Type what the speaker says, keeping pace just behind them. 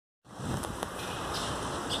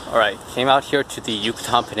Alright, came out here to the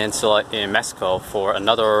Yucatan Peninsula in Mexico for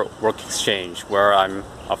another work exchange where I'm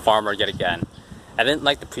a farmer yet again. I didn't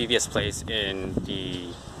like the previous place in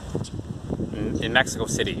Mexico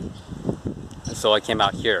City, so I came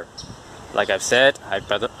out here. Like I've said,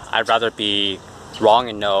 I'd rather be wrong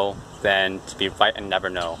and know than to be right and never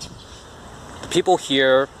know. The people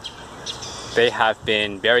here, they have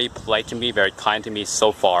been very polite to me, very kind to me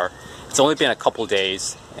so far. It's only been a couple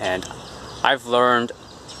days, and I've learned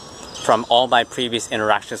from all my previous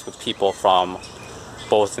interactions with people from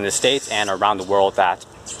both in the States and around the world that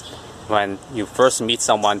when you first meet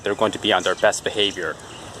someone, they're going to be on their best behavior.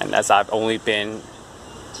 And as I've only been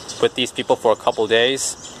with these people for a couple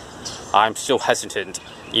days, I'm still hesitant,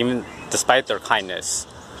 even despite their kindness.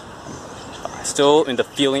 Still in the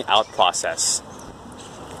feeling out process.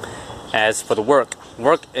 As for the work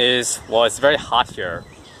is, well, it's very hot here.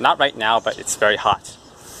 Not right now, but it's very hot.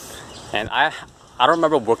 And I don't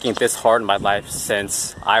remember working this hard in my life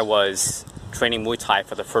since I was training Muay Thai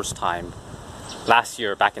for the first time last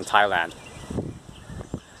year back in Thailand.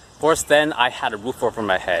 Of course, then I had a roof over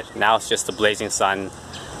my head. Now it's just the blazing sun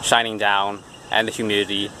shining down and the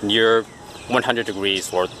humidity near 100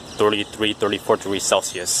 degrees or 33, 34 degrees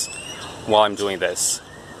Celsius while I'm doing this.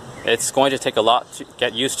 It's going to take a lot to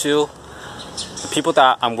get used to. The people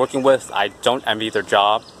that I'm working with, I don't envy their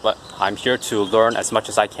job, but I'm here to learn as much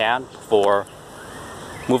as I can for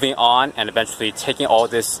moving on and eventually taking all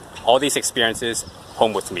these experiences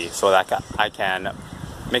home with me so that I can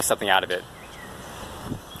make something out of it.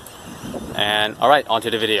 And alright, on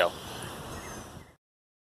to the video.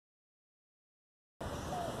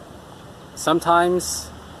 Sometimes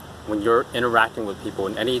when you're interacting with people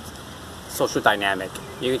in any social dynamic,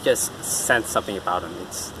 you can just sense something about them.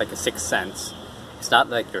 It's like a sixth sense. It's not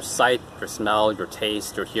like your sight, your smell, your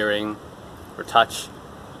taste, your hearing, your touch.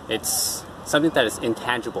 It's something that is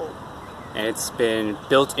intangible, and it's been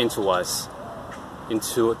built into us,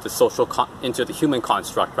 into the human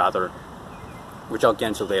construct rather, which I'll get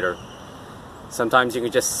into later. Sometimes you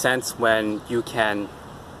can just sense when you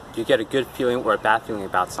get a good feeling or a bad feeling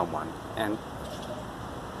about someone. And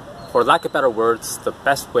for lack of better words, the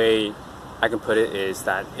best way I can put it is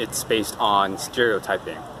that it's based on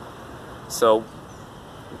stereotyping. So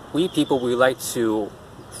we people, we like to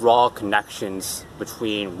draw connections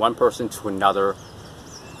between one person to another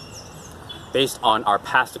based on our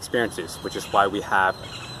past experiences, which is why we have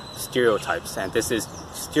stereotypes. And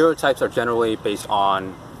stereotypes are generally based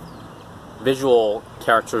on visual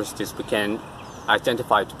characteristics we can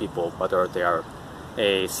identify to people, whether they are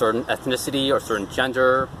a certain ethnicity or certain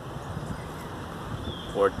gender,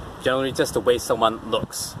 or generally just the way someone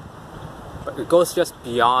looks. But it goes just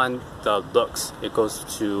beyond the looks. It goes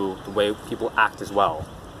to the way people act as well.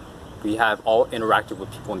 We have all interacted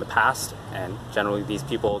with people in the past, and generally these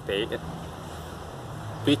people,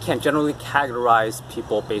 we can generally categorize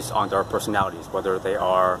people based on their personalities, whether they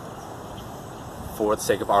are, for the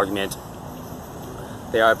sake of argument,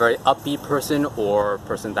 they are a very upbeat person or a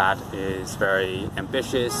person that is very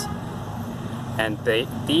ambitious. And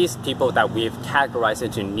these people that we've categorized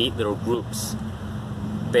into neat little groups,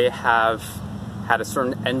 they have had a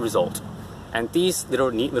certain end result. And these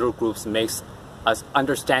neat little groups makes us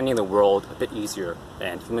understanding the world a bit easier.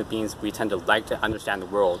 And human beings, we tend to like to understand the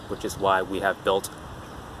world, which is why we have built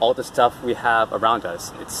all the stuff we have around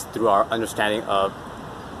us. It's through our understanding of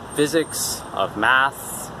physics, of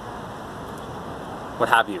math, what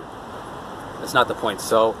have you. That's not the point.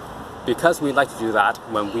 So because we like to do that,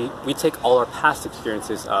 when we take all our past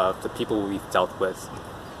experiences of the people we've dealt with,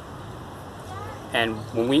 and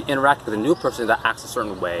when we interact with a new person that acts a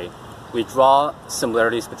certain way, we draw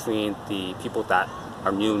similarities between the people that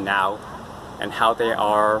are new now and how they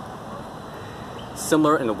are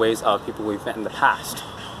similar in the ways of people we've met in the past.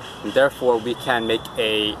 And therefore, we can make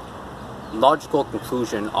a logical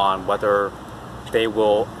conclusion on whether they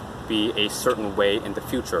will be a certain way in the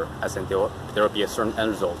future, as in there will be a certain end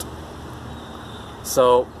result.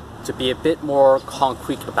 So, to be a bit more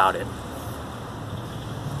concrete about it,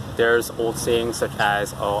 there's old sayings such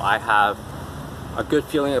as, oh, I have a good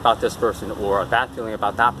feeling about this person, or a bad feeling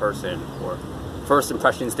about that person, or first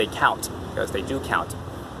impressions, they count, because they do count.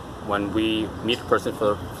 When we meet a person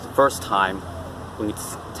for the first time, we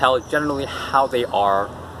tell generally how they are,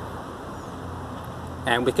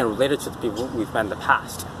 and we can relate it to the people we've met in the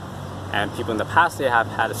past. And people in the past, they have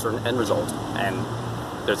had a certain end result, and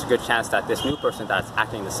there's a good chance that this new person that's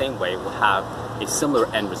acting the same way will have a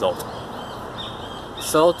similar end result.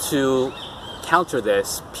 So to counter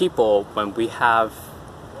this, people, when we are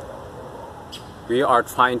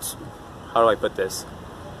trying to, how do I put this?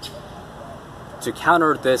 To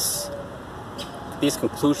counter this these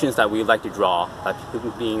conclusions that we like to draw, that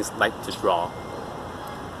human beings like to draw,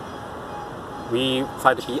 we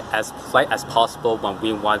try to be as polite as possible when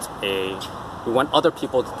we want other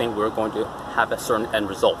people to think we're going to have a certain end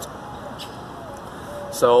result.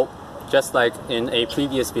 So just like in a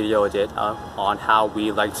previous video I did on how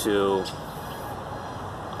we like to,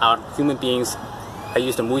 human beings, I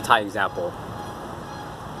used a Muay Thai example.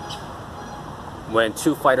 When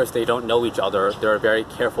two fighters, they don't know each other, they're very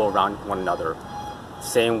careful around one another.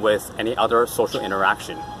 Same with any other social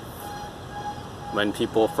interaction. When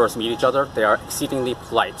people first meet each other, they are exceedingly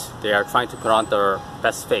polite. They are trying to put on their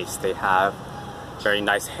best face. They have very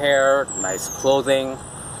nice hair, nice clothing,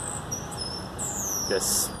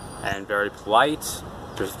 and very polite.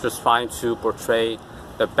 Just trying to portray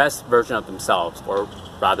the best version of themselves, or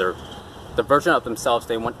rather, the version of themselves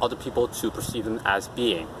they want other people to perceive them as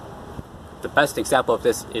being. The best example of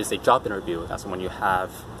this is a job interview. That's when you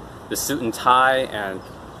have the suit and tie and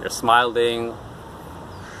you're smiling,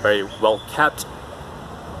 very well kept,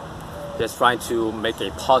 just trying to make a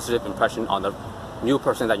positive impression on the new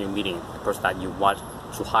person that you're meeting, the person that you want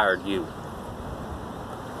to hire you.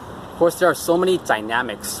 Of course, there are so many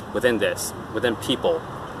dynamics within within people,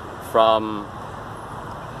 from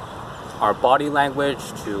our body language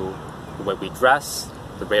to the way we dress,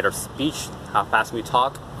 the rate of speech, how fast we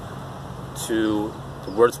talk, to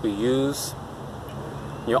the words we use.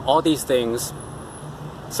 All these things,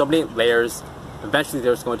 so many layers. Eventually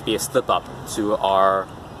there's going to be a slip up to our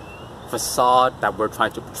facade that we're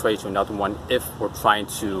trying to portray to another one if we're trying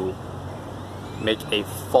to make a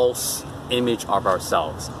false image of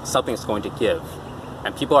ourselves. Something's going to give,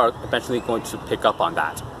 and people are eventually going to pick up on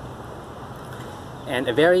that. And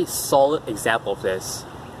a very solid example of this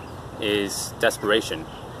is desperation.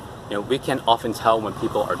 We can often tell when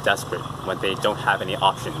people are desperate, when they don't have any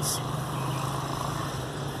options.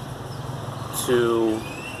 To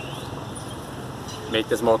make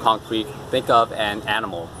this more concrete, think of an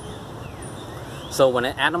animal. So when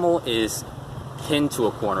an animal is pinned to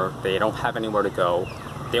a corner, they don't have anywhere to go,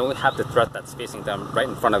 they only have the threat that's facing them right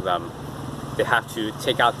in front of them. They have to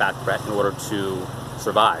take out that threat in order to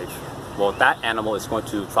survive. Well, that animal is going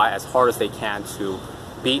to try as hard as they can to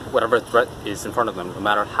beat whatever threat is in front of them. No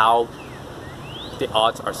matter how the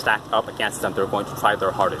odds are stacked up against them, they're going to try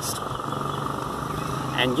their hardest.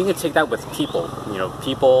 And you can take that with people.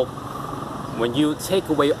 People, when you take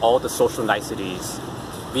away all the social niceties,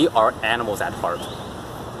 we are animals at heart.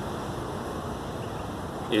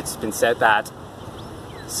 It's been said that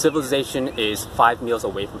civilization is 5 meals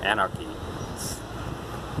away from anarchy. It's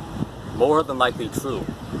more than likely true,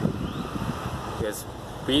 because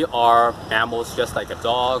we are mammals just like a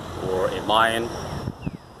dog or a lion.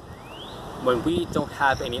 When we don't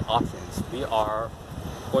have any options, we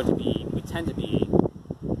tend to be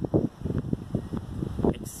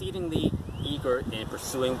exceedingly eager in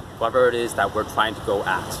pursuing whatever it is that we're trying to go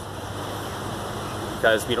at,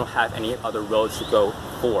 because we don't have any other roads to go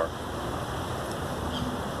for.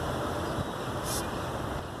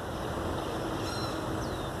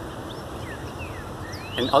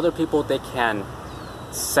 And other people, they can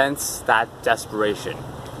sense that desperation.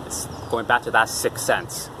 It's going back to that sixth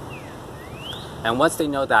sense. And once they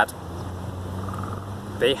know that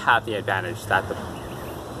they have the advantage, that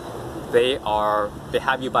they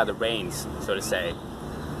have you by the reins, so to say,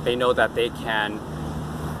 they know that they can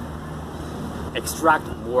extract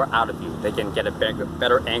more out of you. They can get a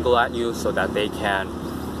better angle at you so that they can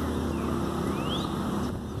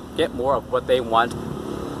get more of what they want,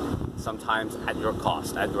 sometimes at your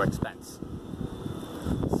cost, at your expense.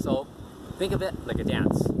 So think of it like a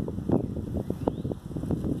dance.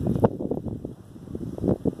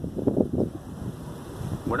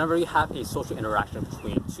 Whenever you have a social interaction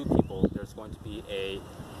between two people, there's going to be a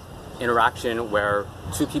interaction where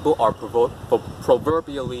two people are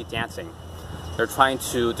proverbially dancing. They're trying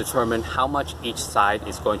to determine how much each side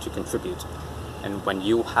is going to contribute. And when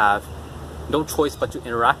you have no choice but to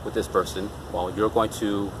interact with this person, well, the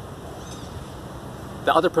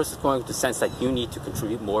other person is going to sense that you need to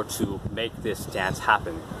contribute more to make this dance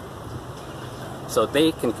happen. So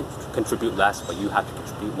they can contribute less, but you have to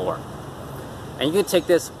contribute more. And you can take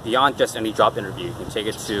this beyond just any job interview. You can take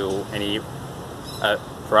it to any,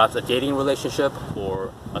 perhaps a dating relationship,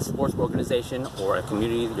 or a sports organization, or a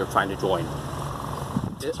community that you're trying to join.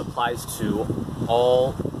 It applies to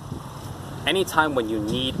anytime when you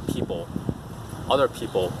need people, other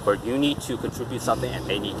people, where you need to contribute something and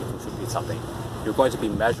they need to contribute something. You're going to be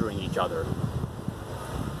measuring each other.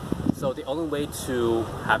 So the only way to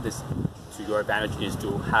have this to your advantage is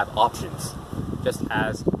to have options. Just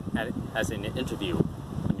as in an interview.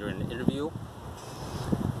 When you're in an interview,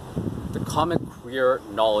 the common career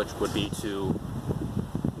knowledge would be to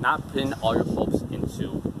not pin all your hopes into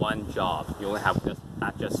one job. You only have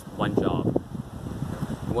just one job.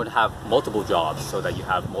 You want to have multiple jobs so that you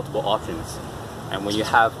have multiple options. And when you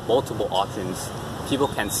have multiple options, people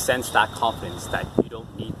can sense that confidence that you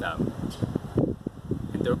don't need them.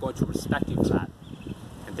 And they're going to respect you for that.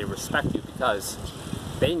 And they respect you because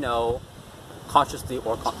they know, consciously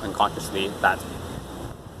or unconsciously, that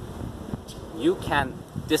you can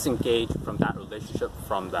disengage from that relationship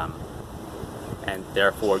from them. And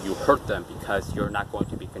therefore you hurt them because you're not going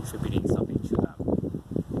to be contributing something to them.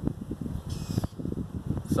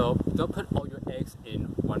 So don't put all your eggs in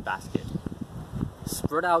one basket.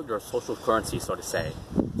 Spread out your social currency, so to say,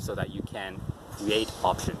 so that you can create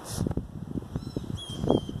options.